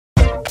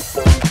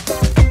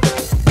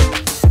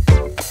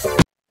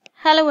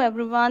Hello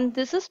everyone,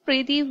 this is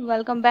Preeti.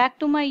 Welcome back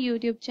to my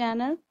YouTube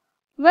channel.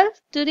 Well,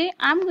 today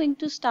I'm going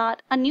to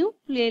start a new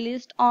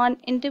playlist on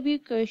interview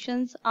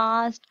questions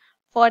asked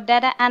for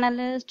data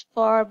analyst,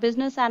 for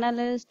business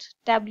analyst,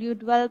 Tableau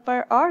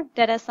developer or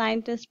data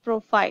scientist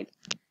profile.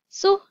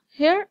 So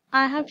here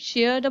I have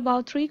shared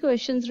about 3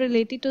 questions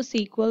related to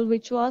SQL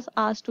which was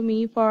asked to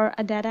me for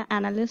a data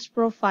analyst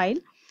profile.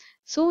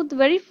 So the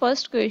very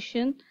first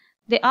question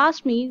they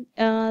asked me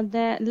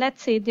that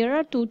let's say there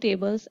are 2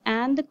 tables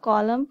and the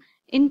column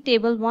in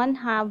table 1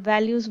 have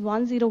values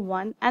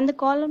 101 and the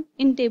column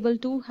in table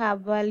 2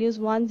 have values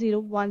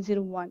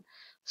 10101.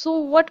 So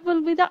what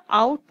will be the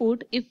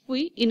output if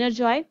we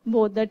energize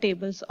both the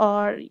tables,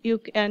 or you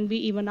can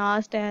be even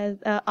asked as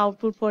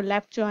output for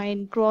left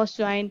join, cross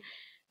join,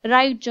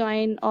 right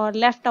join or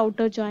left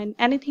outer join,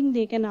 anything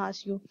they can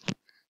ask you.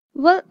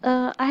 Well,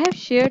 I have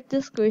shared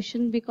this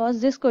question because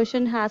this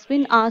question has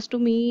been asked to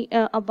me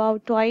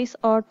about twice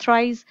or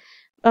thrice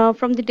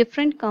from the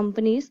different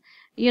companies.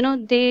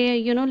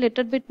 They,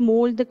 little bit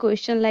mold the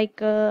question,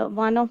 like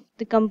one of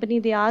the company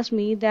they asked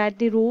me that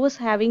the rows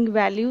having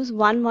values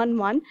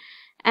 111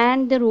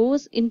 and the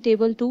rows in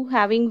table 2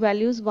 having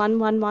values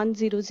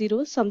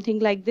 11100, something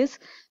like this.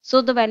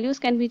 So the values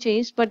can be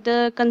changed, but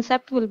the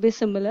concept will be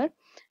similar.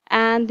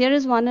 And there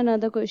is one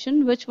another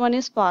question, which one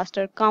is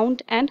faster,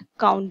 count and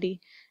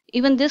county?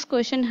 Even this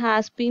question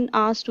has been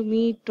asked to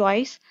me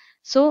twice.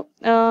 So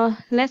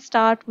let's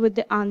start with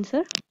the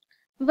answer.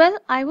 Well,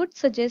 I would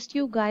suggest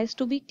you guys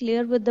to be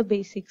clear with the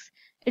basics.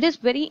 It is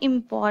very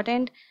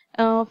important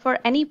for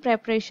any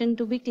preparation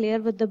to be clear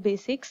with the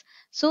basics.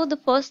 So the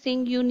first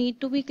thing you need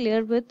to be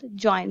clear with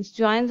joins.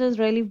 Joins is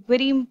really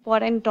very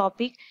important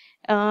topic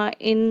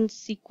in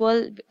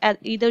SQL.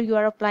 Either you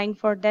are applying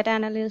for data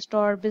analyst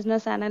or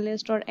business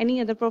analyst or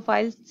any other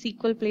profile,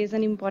 SQL plays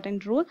an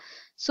important role.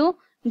 So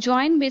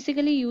join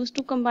basically used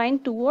to combine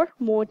 2 or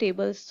more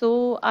tables.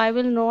 So I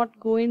will not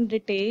go in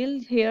detail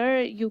here.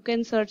 You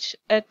can search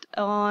it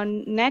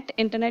on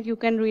internet, you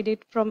can read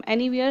it from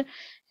anywhere.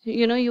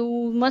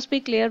 You must be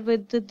clear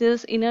with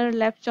this inner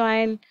left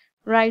join,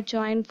 right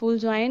join, full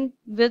join,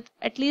 with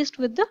at least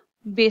with the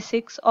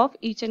basics of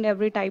each and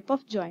every type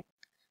of join.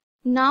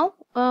 Now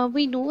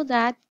we know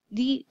that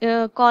the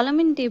column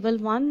in table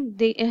 1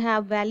 they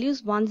have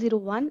values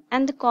 101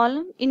 and the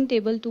column in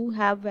table 2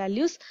 have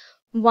values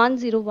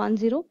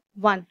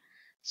 10101.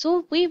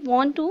 So we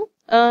want to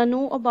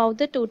know about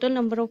the total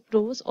number of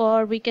rows,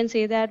 or we can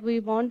say that we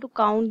want to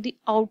count the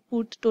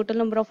output, total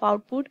number of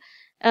output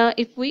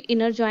if we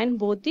inner join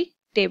both the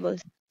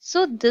tables.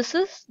 So this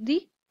is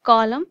the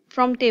column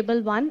from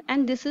table 1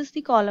 and this is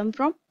the column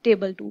from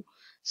table 2.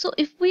 So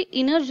if we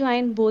inner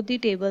join both the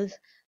tables,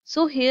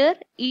 so here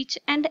each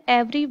and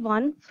every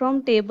one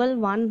from table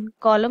 1,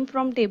 column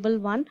from table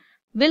 1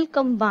 will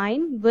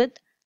combine with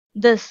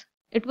this.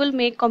 It will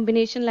make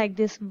combination like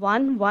this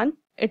 1 1.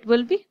 It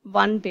will be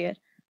one pair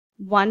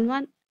 1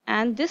 1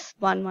 and this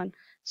 1 1.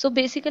 So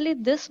basically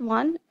this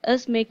one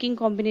is making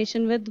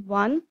combination with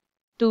 1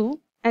 2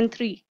 and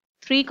 3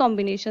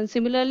 combinations.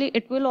 Similarly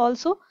it will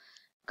also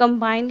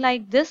combine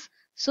like this.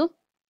 So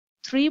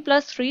 3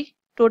 plus 3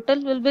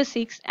 total will be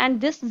 6 and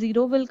this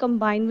 0 will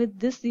combine with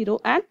this 0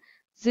 and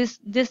this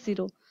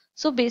 0.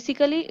 So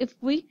basically if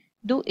we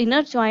do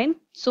inner join,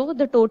 so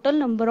the total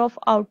number of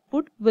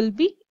output will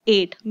be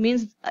 8,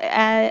 means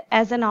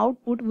as an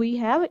output we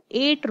have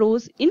 8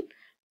 rows in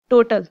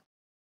total.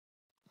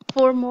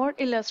 For more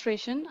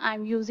illustration,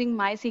 I'm using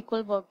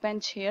MySQL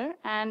Workbench here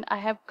and I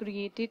have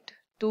created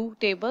 2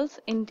 tables.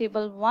 In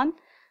table 1,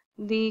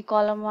 the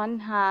column 1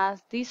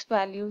 has these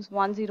values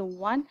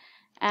 101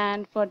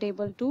 and for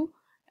table 2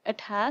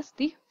 it has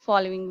the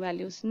following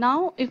values.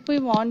 Now if we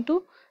want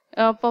to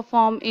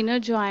perform inner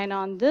join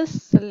on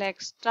this,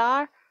 select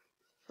star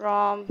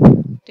from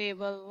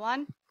table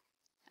 1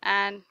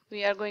 and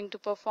we are going to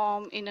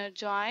perform inner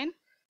join.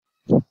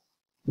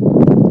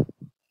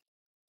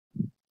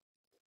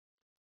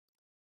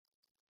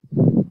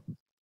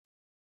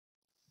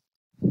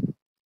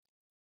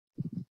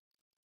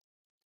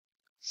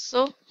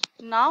 So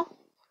now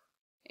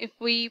if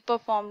we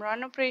perform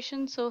run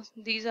operation, so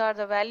these are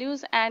the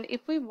values, and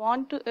if we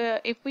want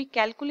to if we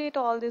calculate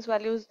all these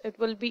values, it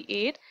will be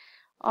 8,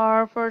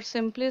 or for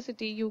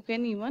simplicity you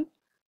can even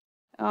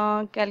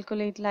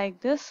calculate like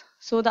this,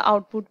 so the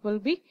output will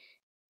be.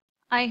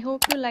 I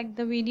hope you liked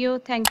the video.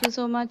 Thank you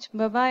so much.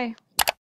 Bye bye.